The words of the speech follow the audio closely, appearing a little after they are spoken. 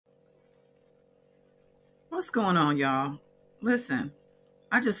What's going on, y'all? Listen,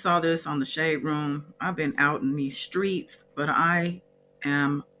 I just saw this on the Shade Room. I've been out in these streets, but I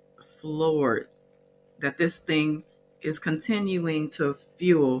am floored that this thing is continuing to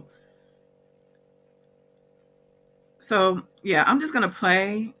fuel. So yeah, I'm just gonna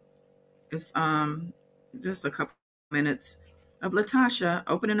play. It's just a couple minutes of LaTocha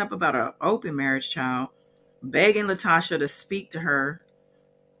opening up about an open marriage child, begging LaTocha to speak to her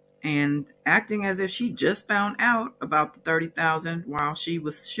and acting as if she just found out about the 30,000 while she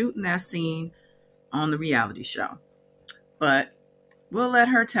was shooting that scene on the reality show. But we'll let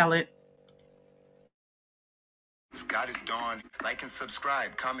her tell it. God is dawn. Like and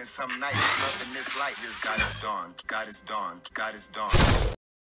subscribe. Comment some night. Loving this light. Here's God is dawn. God is dawn. God is dawn.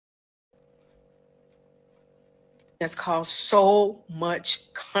 That's caused so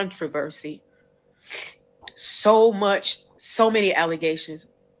much controversy, so many allegations.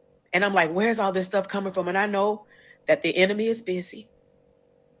 And I'm like, where's all this stuff coming from? And I know that the enemy is busy.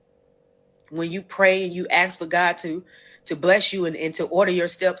 When you pray and you ask for God to bless you and to order your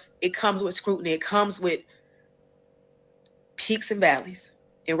steps, it comes with scrutiny. It comes with peaks and valleys.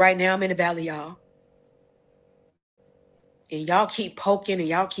 And right now I'm in the valley, y'all. And y'all keep poking and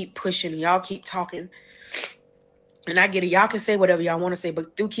y'all keep pushing and y'all keep talking. And I get it. Y'all can say whatever y'all want to say,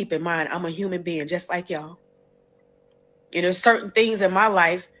 but do keep in mind, I'm a human being just like y'all. And there's certain things in my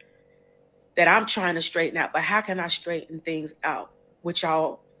life that I'm trying to straighten out. But how can I straighten things out with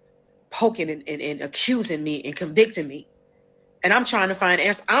y'all poking and accusing me and convicting me? And I'm trying to find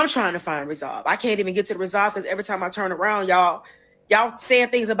answers. I'm trying to find resolve. I can't even get to the resolve because every time I turn around, y'all saying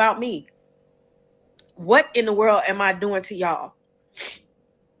things about me. What in the world am I doing to y'all?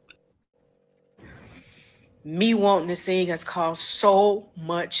 Me wanting to sing has caused so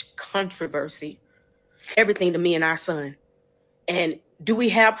much controversy. Everything to me and our son. And do we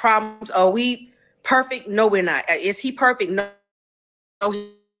have problems? Are we perfect? No, we're not. Is he perfect? No,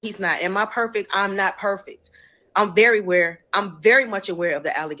 he's not. Am I perfect? I'm not perfect. I'm very much aware of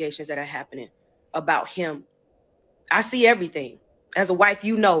the allegations that are happening about him. I see everything. As a wife,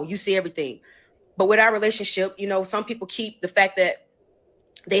 you see everything. But with our relationship, some people keep the fact that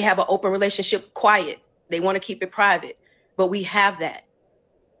they have an open relationship quiet. They want to keep it private. But we have that.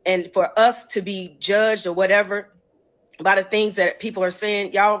 And for us to be judged or whatever by the things that people are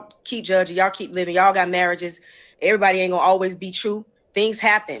saying, y'all keep judging, y'all keep living, y'all got marriages. Everybody ain't gonna always be true. Things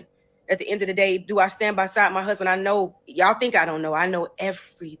happen. At the end of the day, do I stand beside my husband? I know, y'all think I don't know. I know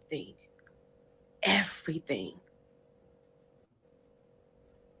everything. Everything.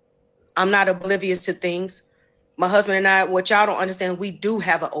 I'm not oblivious to things. My husband and I, what y'all don't understand, we do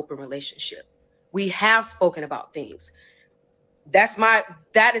have an open relationship. We have spoken about things. That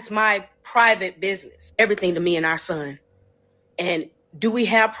is my private business. Everything to me and our son. And do we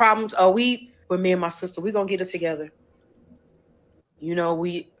have problems? With me and my sister, we're going to get it together.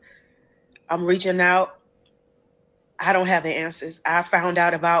 I'm reaching out. I don't have the answers. I found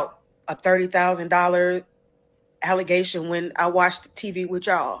out about a $30,000 allegation when I watched the TV with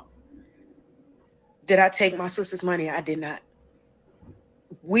y'all. Did I take my sister's money? I did not.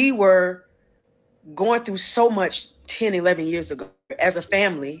 We were going through so much 10, 11 years ago as a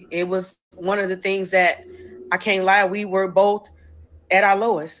family. It was one of the things that I can't lie. We were both at our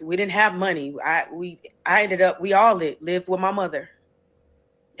lowest. We didn't have money. We all lived with my mother.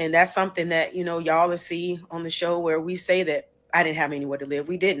 And that's something that, y'all will see on the show where we say that I didn't have anywhere to live.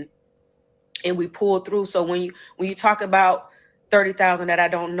 We didn't. And we pulled through. So when you talk about 30,000 that I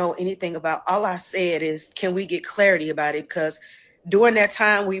don't know anything about, all I said is, can we get clarity about it? Because during that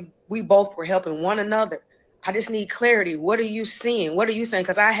time, we both were helping one another. I just need clarity. What are you seeing? What are you saying?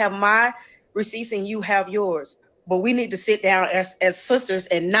 Because I have my receipts and you have yours. But we need to sit down as sisters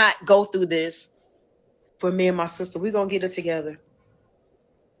and not go through this. For me and my sister, we're going to get it together.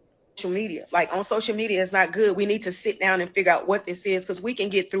 Social media, like on social media, is not good. We need to sit down and figure out what this is, because we can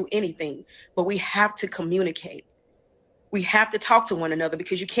get through anything, but we have to communicate. We have to talk to one another,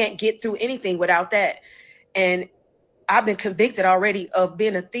 because you can't get through anything without that. And I've been convicted already of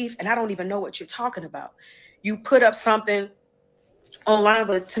being a thief, and I don't even know what you're talking about. You put up something online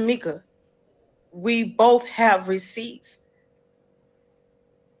with Tamika. We both have receipts.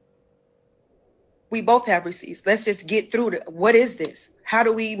 Let's just get through it. What is this? How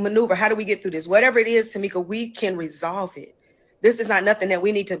do we maneuver? How do we get through this? Whatever it is, Tamika, we can resolve it. This is not nothing that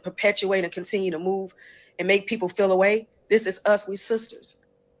we need to perpetuate and continue to move and make people feel away. This is us. We sisters.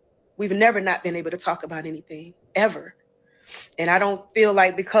 We've never not been able to talk about anything ever. And I don't feel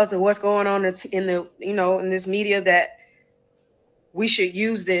like because of what's going on in this media that we should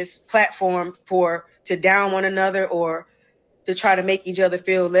use this platform to down one another or to try to make each other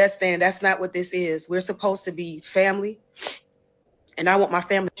feel less than. That's not what this is. We're supposed to be family. And I want my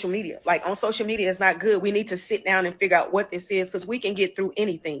family on social media. Like on social media is not good. We need to sit down and figure out what this is, because we can get through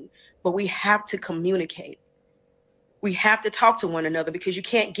anything, but we have to communicate. We have to talk to one another, because you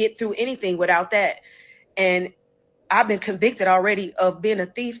can't get through anything without that. And I've been convicted already of being a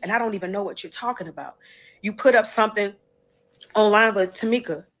thief, and I don't even know what you're talking about. You put up something online, but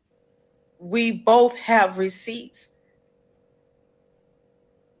Tamika, we both have receipts.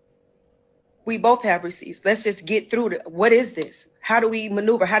 We both have receipts. Let's just get through it. What is this? How do we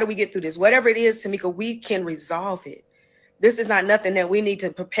maneuver? How do we get through this? Whatever it is, Tamika, we can resolve it. This is not nothing that we need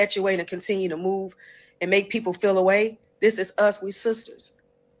to perpetuate and continue to move and make people feel away. This is us. We sisters.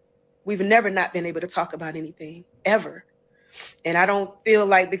 We've never not been able to talk about anything, ever. And I don't feel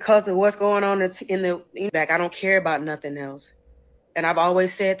like, because of what's going on in the back, I don't care about nothing else. And I've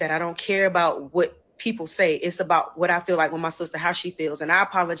always said that I don't care about what people say. It's about what I feel like with my sister, how she feels. And I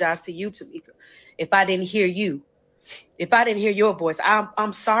apologize to you, Tamika, if I didn't hear you, if I didn't hear your voice.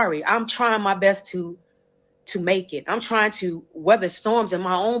 I'm sorry. I'm trying my best to make it. I'm trying to weather storms in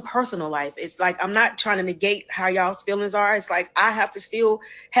my own personal life. It's like, I'm not trying to negate how y'all's feelings are. It's like, I have to still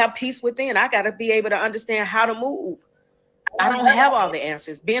have peace within. I got to be able to understand how to move. I don't have all the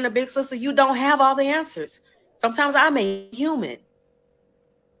answers. Being a big sister, you don't have all the answers. Sometimes I'm a human.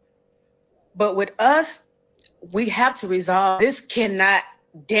 But with us, we have to resolve. This cannot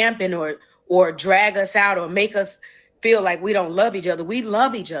dampen or drag us out or make us feel like we don't love each other. We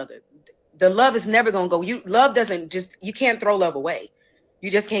love each other. The love is never going to go. Love doesn't just, you can't throw love away.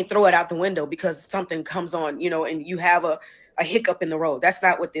 You just can't throw it out the window because something comes on, and you have a hiccup in the road. That's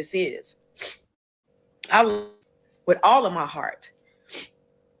not what this is. I love with all of my heart.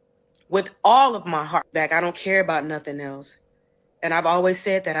 With all of my heart back. I don't care about nothing else. And I've always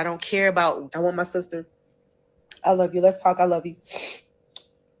said that I don't care about, I want my sister. I love you. Let's talk. I love you.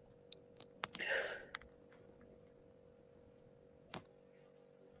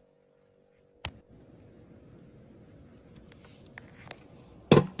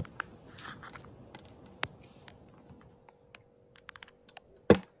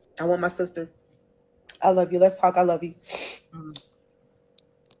 I want my sister. I love you. Let's talk. I love you.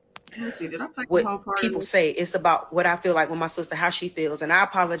 Let me see. Did I play what the whole part people say? It's about what I feel like with my sister, how she feels. And I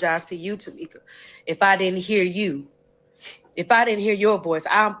apologize to you, Tamika, if I didn't hear you, if I didn't hear your voice.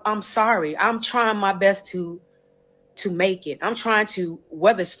 I'm sorry. I'm trying my best to make it. I'm trying to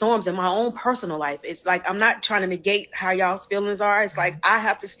weather storms in my own personal life. It's like, I'm not trying to negate how y'all's feelings are. It's like, I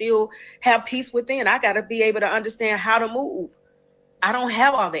have to still have peace within. I got to be able to understand how to move. I don't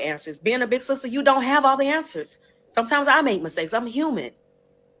have all the answers. Being a big sister, you don't have all the answers. Sometimes I make mistakes. I'm human.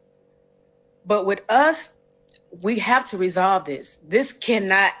 But with us, we have to resolve this. This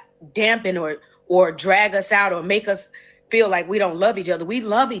cannot dampen or drag us out or make us feel like we don't love each other. We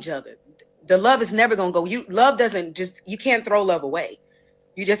love each other. The love is never going to go. Love doesn't just, you can't throw love away.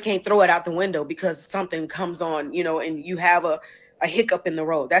 You just can't throw it out the window because something comes on, and you have a hiccup in the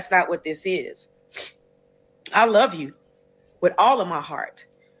road. That's not what this is. I love you with all of my heart.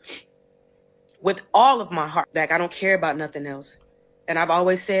 With all of my heart back. I don't care about nothing else. And I've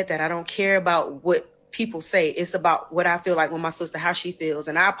always said that I don't care about what people say. It's about what I feel like with my sister, how she feels.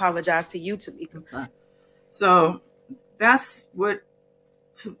 And I apologize to you, Tamika. Okay. So that's what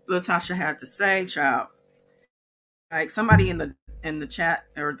LaTocha had to say, child. Like somebody in the chat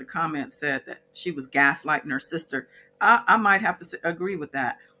or the comments said that she was gaslighting her sister. I might have to agree with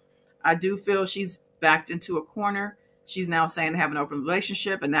that. I do feel she's backed into a corner. She's now saying they have an open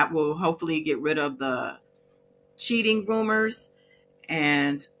relationship, and that will hopefully get rid of the cheating rumors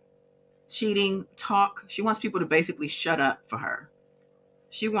and cheating talk. She wants people to basically shut up for her.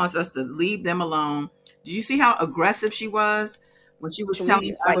 She wants us to leave them alone. Did you see how aggressive she was when she was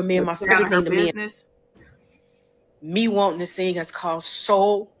telling us to stay out of her business? Me wanting to sing has caused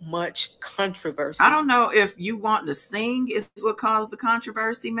so much controversy. I don't know if you wanting to sing is what caused the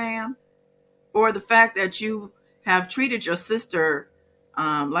controversy, ma'am, or the fact that you have treated your sister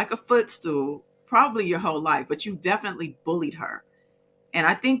like a footstool probably your whole life, but you definitely bullied her. And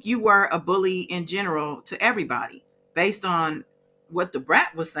I think you were a bully in general to everybody based on what the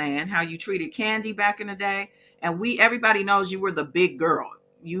brat was saying, how you treated Candy back in the day. And everybody knows you were the big girl.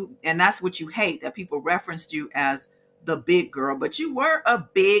 And that's what you hate, that people referenced you as the big girl, but you were a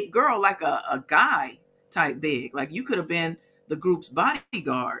big girl, like a guy type big. Like you could have been the group's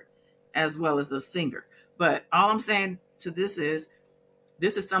bodyguard as well as the singer. But all I'm saying to this is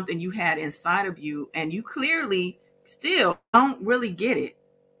something you had inside of you, and you clearly still don't really get it.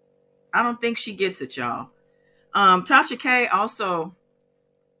 I don't think she gets it, y'all. Tasha K also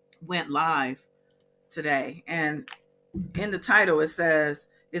went live today, and in the title, it says,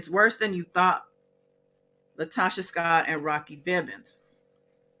 "It's worse than you thought, LaTocha Scott and Rocky Bibbins."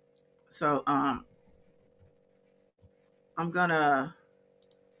 So I'm gonna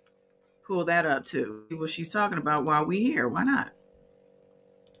pull that up too. See what she's talking about while we here. Why not?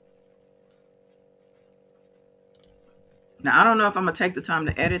 Now I don't know if I'm gonna take the time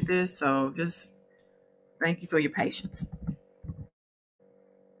to edit this, so just thank you for your patience.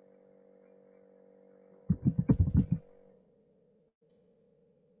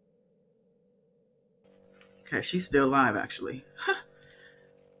 Okay, she's still live actually.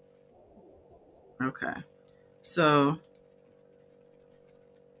 Okay. So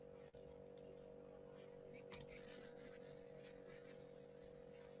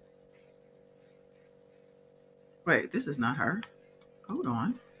wait, this is not her. Hold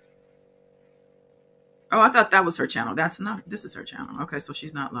on. Oh, I thought that was her channel. That's not, this is her channel. Okay, so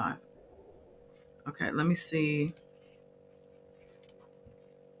she's not live. Okay, let me see.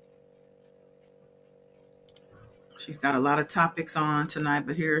 She's got a lot of topics on tonight,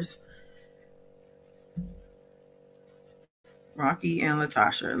 but here's Rocky and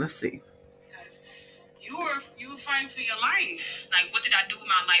LaTocha. Let's see. You were fighting for your life. Like, what did I do with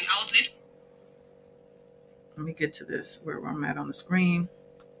my life? I was literally. Let me get to this, where I'm at on the screen.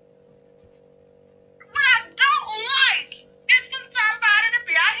 What I don't like is for somebody to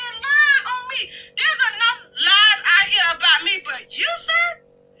be out here lying on me. There's enough lies out here about me, but you, sir,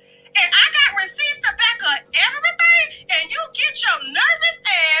 and I got receipts to back up everything, and you get your nervous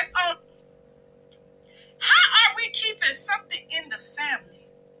ass on. How are we keeping something in the family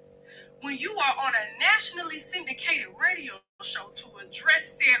when you are on a nationally syndicated radio show to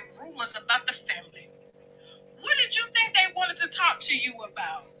address said rumors about the family? What did you think they wanted to talk to you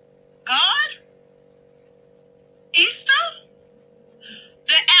about? God? Easter?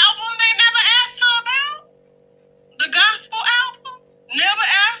 The album they never asked her about? The gospel album? Never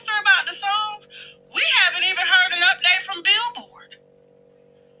asked her about the songs? We haven't even heard an update from Billboard.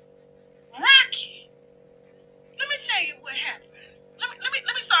 Rocky, let me tell you what happened. Let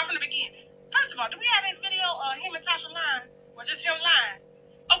me start from the beginning. First of all, do we have his video of him and Tasha lying? Or just him lying?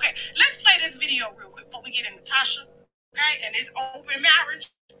 Okay, let's play this video real quick before we get into Tasha. Okay, and this open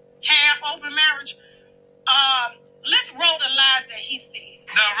marriage, half open marriage. Let's roll the lies that he said.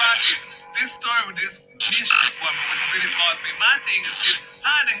 Now, Rocky, this story with this mistress woman, which really bothered me. My thing is this: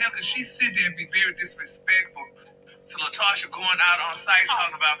 how in the hell can she sit there and be very disrespectful to LaTocha going out on site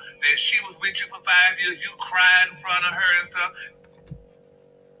talking about that she was with you for 5 years, you cried in front of her and stuff?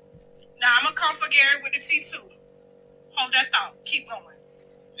 Now I'm gonna come for Gary with the T2. Hold that thought. Keep going.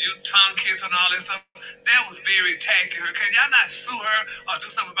 You tongue kiss and all that stuff. That was very tacky. Her. Can y'all not sue her or do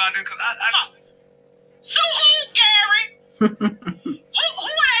something about it? Because I just... Sue who, Gary? who are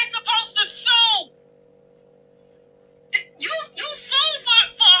they supposed to sue? You sue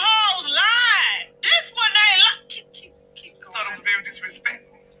for hoes lie. This one ain't lie. Keep going. I thought it was very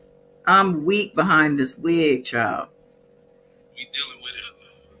disrespectful. I'm weak behind this wig, child. We dealing with it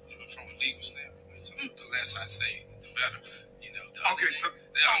from a legal standpoint. So the less I say, the better. You know. Okay, so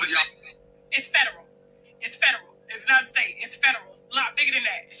it's federal. It's federal. It's not state. It's federal. A lot bigger than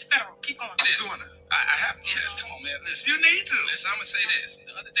that. It's federal. Keep going. I have to. Yes, come on, man. Listen. You need to. Listen, I'm going to say this.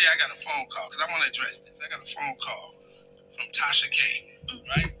 The other day I got a phone call, because I want to address this. I got a phone call from Tasha K,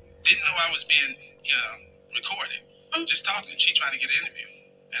 right? Didn't know I was being recorded. Just talking. She trying to get an interview.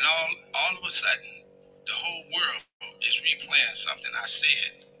 And all of a sudden, the whole world is replaying something I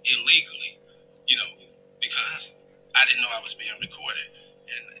said illegally, you know, because I didn't know I was being recorded.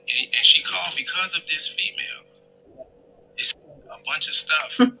 And she called because of this female. It's a bunch of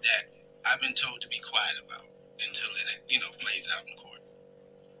stuff that I've been told to be quiet about until it, you know, plays out in court.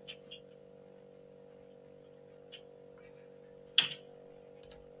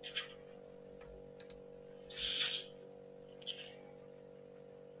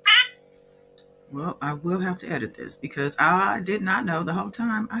 Well, I will have to edit this because I did not know the whole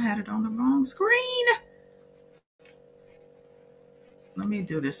time I had it on the wrong screen. Let me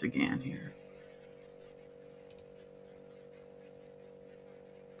do this again here.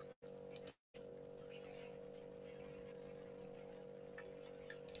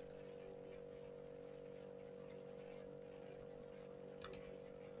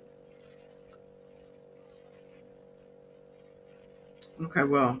 Okay,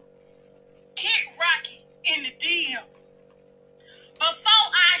 well. Hit Rocky in the DM. Before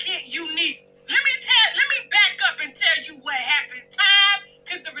I hit Unique, let me back up and tell you what happened. Time,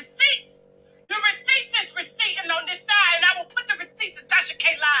 because the receipts is receipting on this side, and I will put the receipts at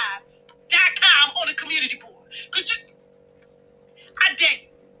TashaKLive.com on the community board. I dare you.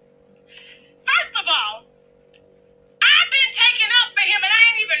 First of all, I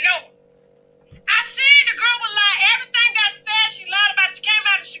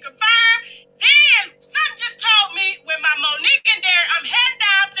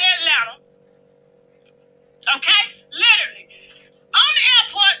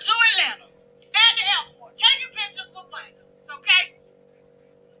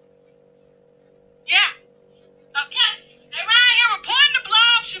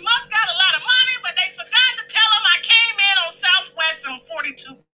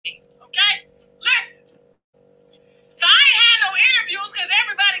 42B. Okay? Listen. So I ain't had no interviews because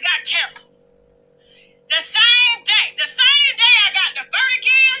everybody got canceled. The same day I got the verdict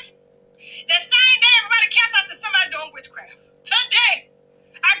in, the same day everybody canceled, I said somebody doing witchcraft. Today,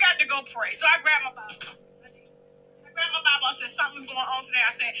 I got to go pray. So I grabbed my Bible. I said something's going on today.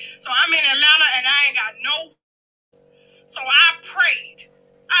 I said, so I'm in Atlanta and I ain't got no. So I prayed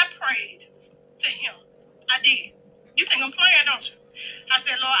to him. I did. You think I'm playing, don't you? I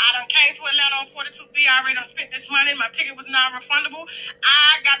said, Lord, I done came to Atlanta on 42B. I already done spent this money. My ticket was non-refundable.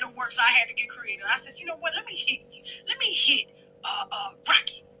 I got to work, so I had to get creative. I said, you know what? Let me hit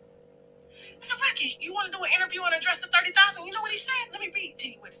Rocky. I said, Rocky, you want to do an interview and address the 30,000? You know what he said? Let me read to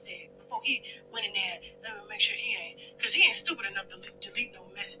you what he said before he went in there. Let me make sure he ain't, because he ain't stupid enough to delete no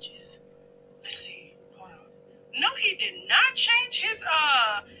messages. Let's see. Hold on. No, he did not change his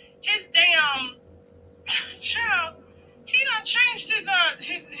damn child. He done changed his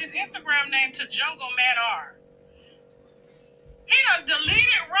Instagram name to Jungle Man R. He done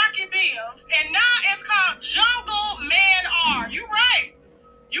deleted Rocky Biv, and now it's called Jungle Man R. You right.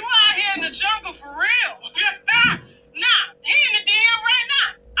 You out here in the jungle for real. Nah, he in the DM right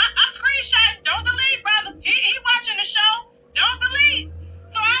now. I'm screenshotting. Don't delete, brother. He watching the show. Don't delete.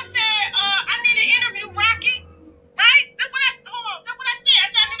 So I said, I need to interview Rocky. Right? That's what I said.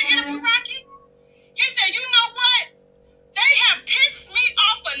 I said, I need to interview Rocky. He said, you know what? They have pissed me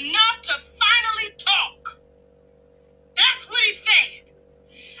off enough to finally talk. That's what he said.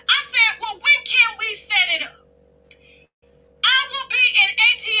 I said, well, when can we set it up? I will be in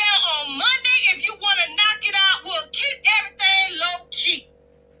ATL on Monday. If you want to knock it out, we'll keep everything low key.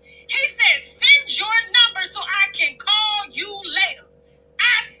 He said, send your number so I can call you later.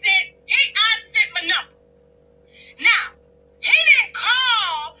 I sent my number. Now, he didn't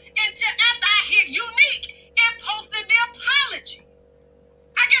call until after I hit Unique and posted the apology.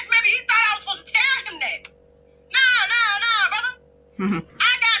 I guess maybe he thought I was supposed to tell him that. Nah, brother.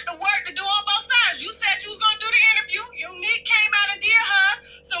 I got the work to do on both sides. You said you was going to do the interview. Unique came out and did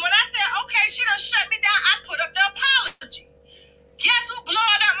hers. So when I said, okay, she done shut me down, I put up the apology. Guess who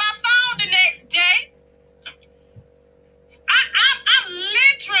blowed up my phone the next day? I'm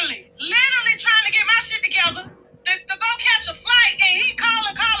literally trying to get my shit together to go catch a flight, and he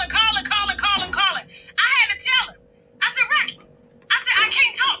calling. I had to tell him. I said, Rocky, I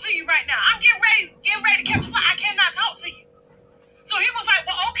can't talk to you right now. I'm getting ready to catch a flight. I cannot talk to you. So he was like,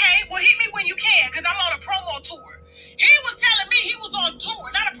 well, okay, well, hit me when you can, because I'm on a promo tour. He was telling me he was on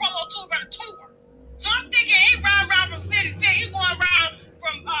tour, not a promo tour, but a tour. So I'm thinking he riding around from city to city. He's going around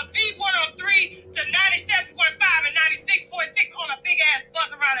from V103 to 97.5 and 96.6 on a big-ass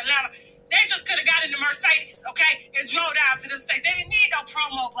bus around Atlanta. They just could have got in the Mercedes, okay, and drove down to them states. They didn't need no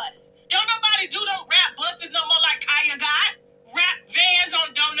promo bus. Don't nobody do them rap buses no more like Kaya got. Rap vans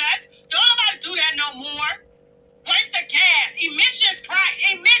on donuts. Don't nobody do that no more. Waste of gas. Emissions.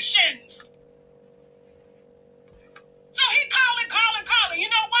 So he calling. You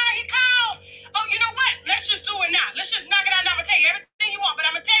know why he called? Oh, you know what? Let's just do it now. Let's just knock it out. I'm going to tell you everything you want, but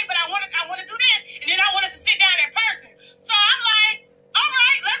I'm going to tell you, but I want to do this, and then I want us to sit down in person. So I'm like, all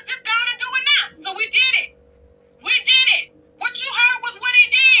right, let's just go and do it now. So we did it. What you heard was what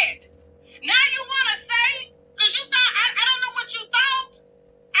he did. Now you want to say, because you thought, I don't know what you thought.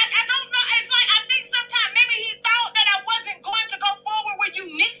 I don't know. It's like, I think sometimes maybe he thought that I wasn't going to go forward with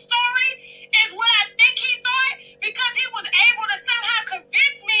Unique story is what I think he thought, because he was able to somehow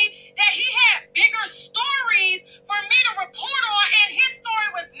convince me that he had bigger stories for me to report on, and his story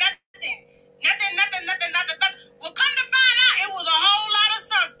was nothing. Well, come to find out, it was a whole lot of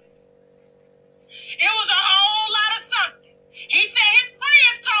something. He said his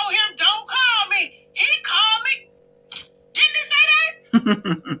friends told him, don't call me. He called me. Didn't he say that?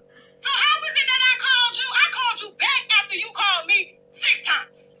 So how was it that I called you? I called you back after you called me 6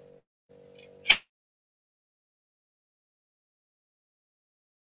 times.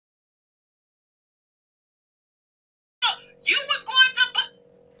 You was going to...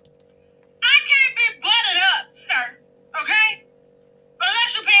 I can't be buttered up, sir. Okay?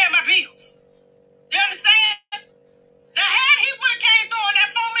 Unless you paying my bills. You understand? Now, had he would have came through on that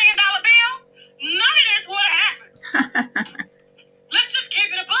 $4 million bill, none of this would have happened. Let's just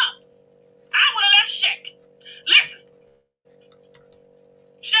keep it a buck.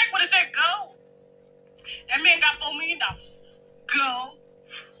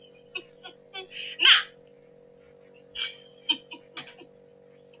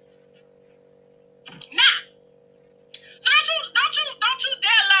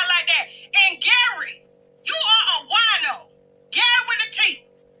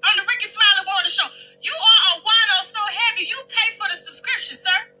 question,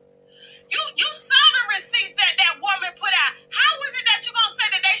 sir. You saw the receipts that woman put out. How is it that you're going to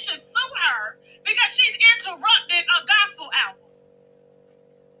say that they should sue her because she's interrupted a gospel album?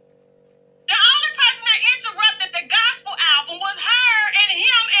 The only person that interrupted the gospel album was her and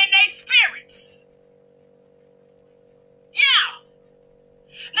him and their spirits. Yeah.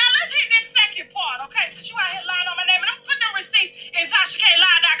 Now let's hit this second part, okay? Since you out here lying on my name, and I'm putting them receipts in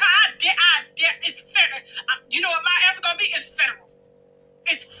TashaKLive.com. I dare, it's federal. You know what my answer gonna be? It's federal.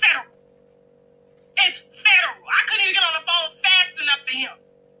 It's federal. It's federal. I couldn't even get on the phone fast enough for him.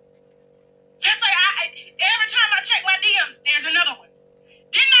 Just like every time I check my DM, there's another one.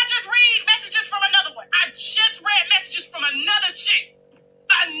 Didn't I just read messages from another one? I just read messages from another chick.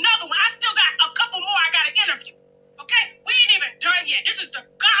 Another one. I still got a couple more I got to interview. Okay? We ain't even done yet. This is the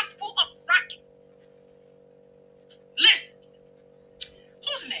gospel of rocking. Listen.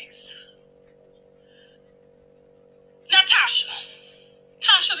 Who's next? Now, Tasha.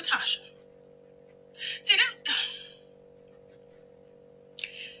 Tasha. See, this...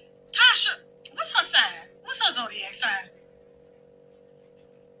 Tasha, what's her sign? What's her zodiac sign?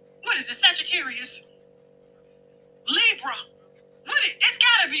 What is it, Sagittarius? Libra. It's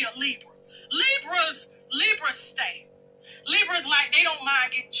gotta be a Libra. Libras stay. Libras like they don't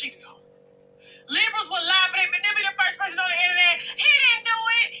mind getting cheated on. Libras will lie for them, but they'll be the first person on the internet. He didn't do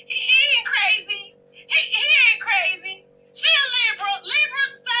it. He ain't crazy. He ain't crazy. She a Libra.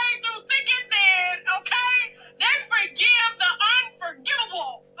 Libras stay through thick and thin, okay? They forgive the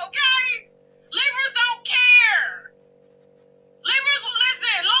unforgivable, okay? Libras don't care. Libras will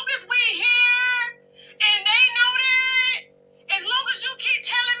listen. As long as we here and they know that, as long as you keep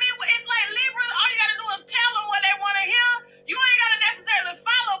telling me, it's like Libras, all you got to do is tell them what they want to hear. You ain't got to necessarily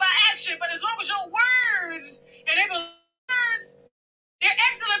follow by action, but as long as your words, and they words, they're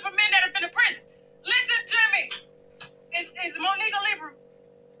excellent for men that have been in prison. Listen to me. Is Monique a Libra? Look,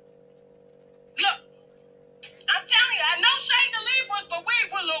 I'm telling you, I know shade the Libras, but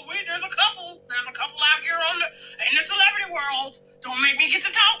there's a couple out here in the celebrity world. Don't make me get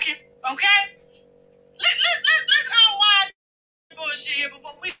to talking, okay? Let's unwind bullshit here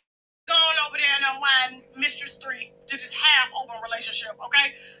before we go on over there and unwind Mistress 3 to this half-open relationship,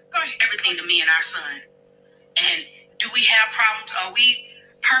 okay? Go ahead. Everything to me and our son. And do we have problems? Are we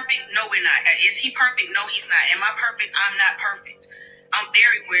perfect? No, we're not. Is he perfect? No, he's not. Am I perfect? I'm not perfect. I'm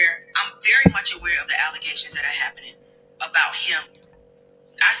very much aware of the allegations that are happening about him.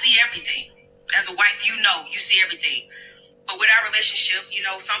 I see everything. As a wife, you see everything. But with our relationship,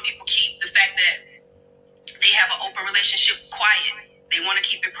 some people keep the fact that they have an open relationship quiet. They want to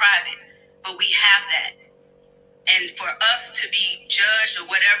keep it private. But we have that. And for us to be judged or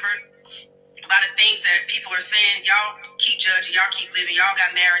whatever about the things that people are saying, y'all keep judging, y'all keep living, y'all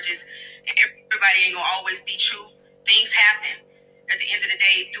got marriages. Everybody ain't going to always be true. Things happen. At the end of the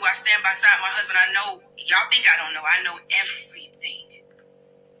day, do I stand beside my husband? I know, y'all think I don't know. I know everything.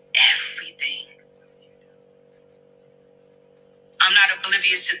 Everything. I'm not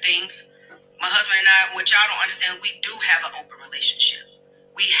oblivious to things. My husband and I, what y'all don't understand, we do have an open relationship.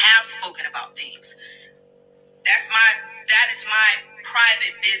 We have spoken about things. That is my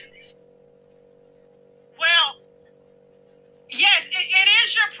private business. Well, yes, it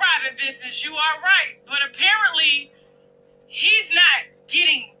is your private business. You are right. But apparently, he's not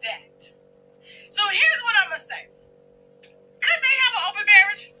getting that. So here's what I'm going to say. Could they have an open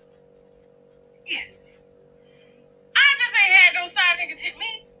marriage? Yes. I just ain't had no side niggas hit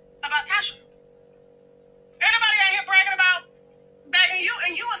me about Tasha. Anybody out here bragging about bagging you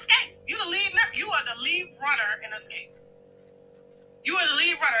and you escape. You are the lead runner in Escape. You are the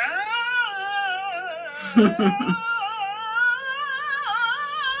lead runner.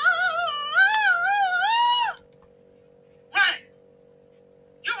 Running.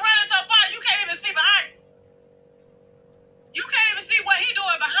 You running so far you can't even see behind you. You can't even see what he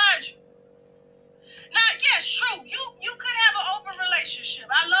doing behind you. Now, yes, true. You could have an open relationship.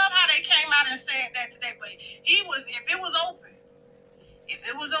 I love how they came out and said that today, but if it was open,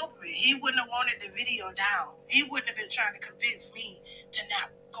 he wouldn't have wanted the video down. He wouldn't have been trying to convince me to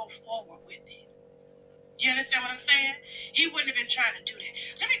not go forward with it. You understand what I'm saying? He wouldn't have been trying to do that.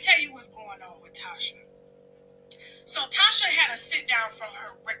 Let me tell you what's going on with Tasha. So Tasha had a sit down from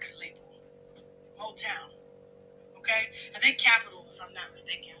her record label, Motown. Okay? I think Capitol, if I'm not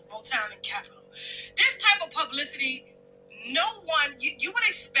mistaken. Motown and Capitol. This type of publicity, no one, you would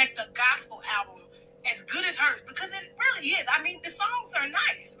expect a gospel album as good as hers, because it really is. I mean, the songs are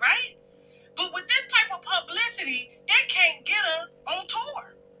nice, right? But with this type of publicity, it can't get her on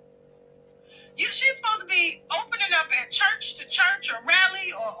tour. She's supposed to be opening up at church to church or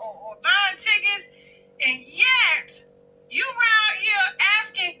rally or buying tickets, and yet you around here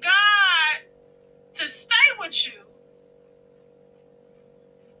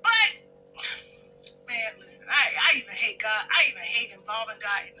I even hate involving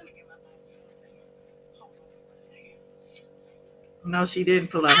God. Let me get my Bible. Hold on one second. No, she didn't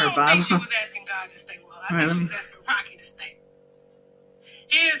pull out her I don't think she Bible. was asking God to stay with her. I think she was asking Rocky to stay.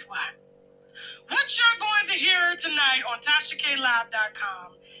 Here's why. What you're going to hear tonight on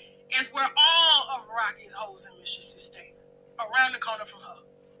TashaKLive.com is where all of Rocky's hoes and mistresses stay, around the corner from her.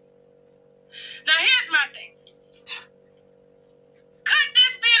 Now, here's my thing. Could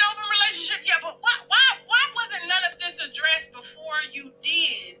this be an open relationship? Yeah, but why wasn't none of this addressed before you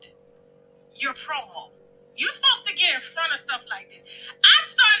did your promo? You're supposed to get in front of stuff like this. I'm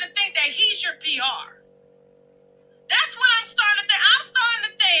starting to think that he's your PR. That's what I'm starting to think. I'm starting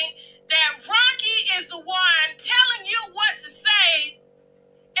to think that Rocky is the one telling you what to say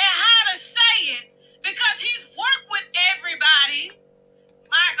and how to say it because he's worked with everybody.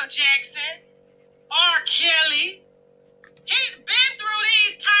 Michael Jackson, R. Kelly. He's been through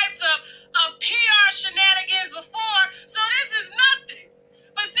these types of PR shenanigans before, so this is nothing.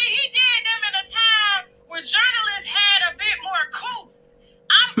 But see, he did them in a time where journalists had a bit more cool.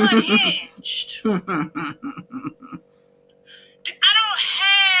 I'm unhinged. I don't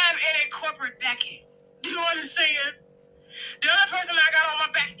have any corporate backing. Do you understand? The other person I got on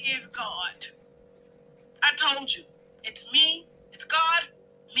my back is God. I told you. It's me, it's God,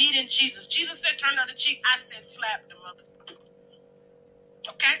 me, and Jesus. Jesus said turn the other cheek. I said slap the motherfucker.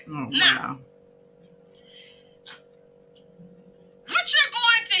 Okay? Oh, now, wow. what you're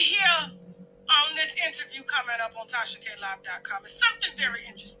going to hear on this interview coming up on TashaKLive.com is something very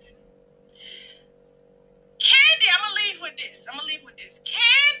interesting. Candy, I'm going to leave with this.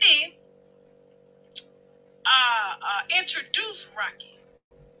 Candy introduced Rocky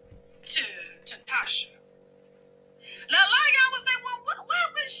to Tasha. Now, a lot of y'all would say, well,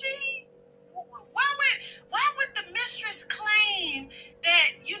 why would the mistress claim that,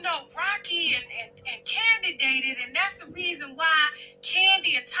 Rocky and Candy dated, and that's the reason why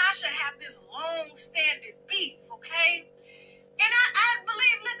Candy and Tasha have this long-standing beef, okay? And I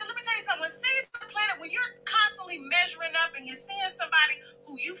believe, listen, let me tell you something. When seeing the planet, when you're constantly measuring up and you're seeing somebody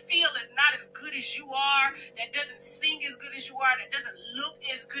who you feel is not as good as you are, that doesn't sing as good as you are, that doesn't look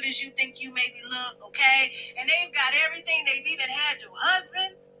as good as you think you maybe look, okay? And they've got everything. They've even had your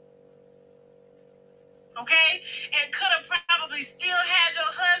husband, okay? And could have probably still had your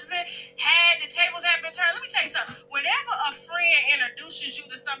husband, had the tables have been turned. Let me tell you something. Whenever a friend introduces you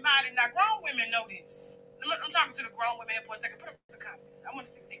to somebody, now grown women know this. I'm talking to the grown women here for a second. Put up in the comments. I want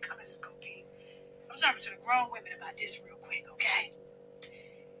to see what their comments is going to be. I'm talking to the grown women about this real quick, okay?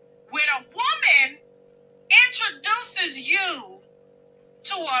 When a woman introduces you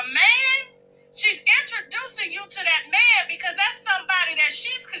to a man, she's introducing you to that man because that's somebody that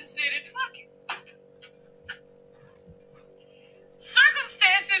she's considered fucking.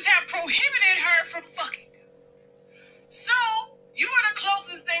 Circumstances have prohibited her from fucking. So, you are the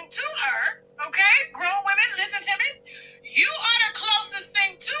closest thing to her, okay? Grown women, listen to me. You are the closest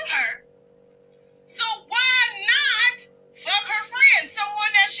thing to her. So why not fuck her friend,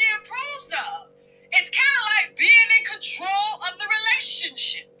 someone that she approves of? It's kind of like being in control of the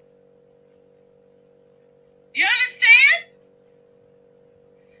relationship. You understand?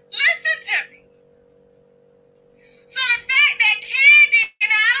 Listen to me. So the fact that Candy,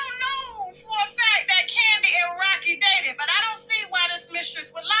 and I don't know for a fact that Candy and Rocky dated, but I don't see why this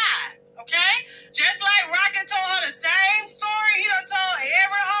mistress would lie, okay? Just like Rocky told her the same story he done told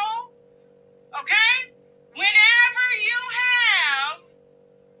every hoe, okay? Whenever you have,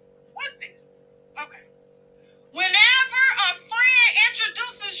 what's this? Okay. Whenever a friend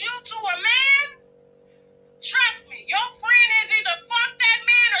introduces you to a man, trust me, your friend has either fucked that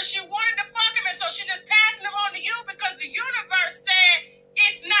man or she wanted to fuck him, and so she just passing him on to you because the universe said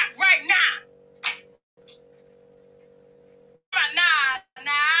it's not right now. Nah.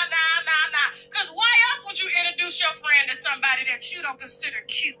 Because why else would you introduce your friend to somebody that you don't consider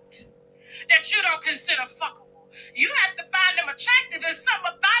cute, that you don't consider fuckable? You have to find them attractive. There's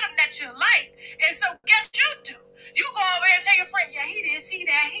something about them that you like. And so guess you do. You go over there and tell your friend, yeah, he this, he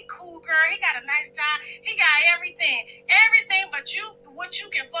that, he cool, girl, he got a nice job, he got everything but what you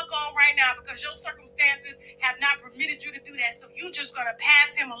can fuck on right now because your circumstances have not permitted you to do that. So you just gonna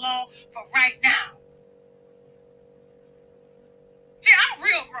pass him along for right now. See, I'm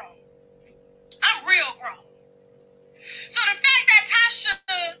real grown. So the fact that Tasha,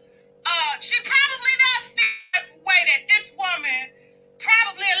 she probably does feel the way that this woman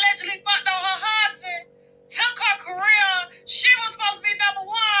probably allegedly fucked on her husband, took her career. She was supposed to be number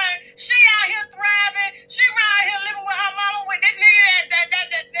one. She out here thriving. She out here living with her mama with this nigga that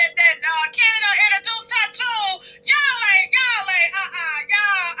Canada introduced her to. Y'all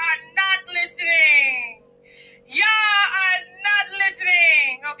are not listening. Y'all are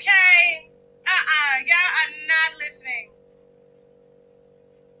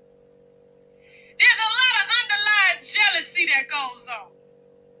that goes on.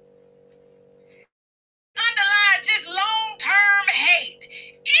 Underline just long-term hate.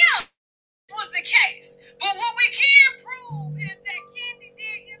 If was the case. But what we can prove is that Candy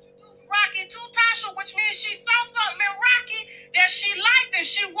did introduce Rocky to Tasha, which means she saw something in Rocky that she liked and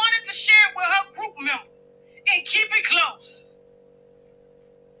she wanted to share it with her group member and keep it close.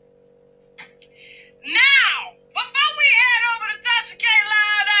 Now, before we head over to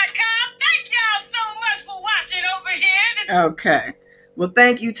TashaKLive.com, thank y'all so much for watching over here. Okay. Well,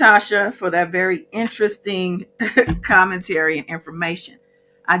 thank you, Tasha, for that very interesting commentary and information.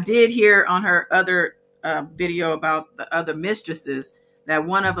 I did hear on her other video about the other mistresses that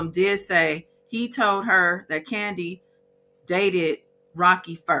one of them did say he told her that Candy dated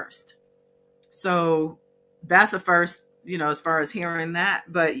Rocky first. So that's a first, as far as hearing that.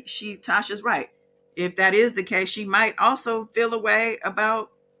 But Tasha's right. If that is the case, she might also feel a way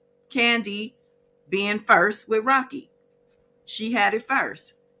about Candy being first with Rocky. She had it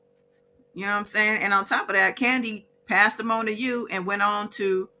first. You know what I'm saying? And on top of that, Candy passed him on to you and went on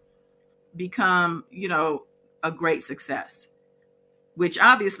to become, a great success, which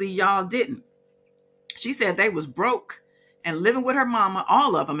obviously y'all didn't. She said they was broke and living with her mama,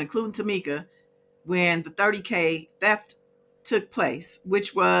 all of them, including Tamika, when the $30K theft took place,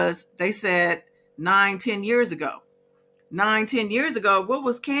 which was, they said, 9-10 years ago. 9-10 years ago, what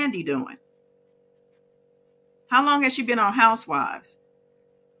was Candy doing? How long has she been on Housewives?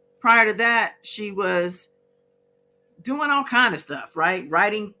 Prior to that, she was doing all kind of stuff, right?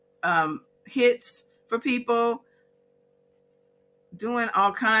 Writing hits for people, doing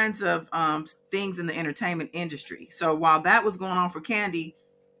all kinds of things in the entertainment industry. So while that was going on for Candy,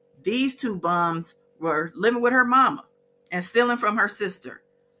 these two bums were living with her mama and stealing from her sister.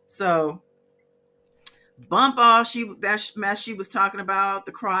 So bump off that mess she was talking about,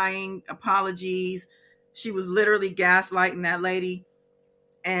 the crying, apologies. She was literally gaslighting that lady.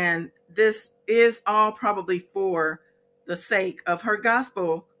 And this is all probably for the sake of her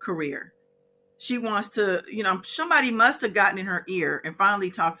gospel career. She wants to, somebody must have gotten in her ear and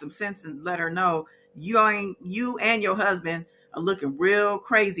finally talked some sense and let her know you and your husband are looking real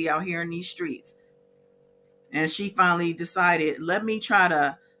crazy out here in these streets. And she finally decided, let me try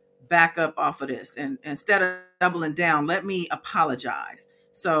to back up off of this. And instead of doubling down, let me apologize.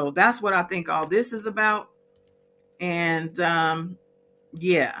 So that's what I think all this is about. And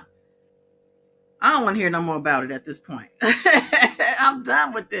yeah, I don't want to hear no more about it at this point. I'm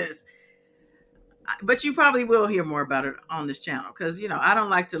done with this. But you probably will hear more about it on this channel because, I don't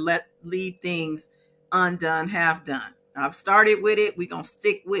like to leave things undone, half done. I've started with it. We're going to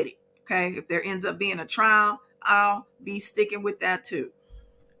stick with it. Okay. If there ends up being a trial, I'll be sticking with that too.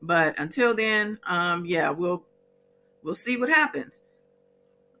 But until then, yeah, we'll see what happens.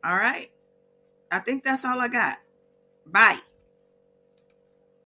 All right. I think that's all I got. Bye.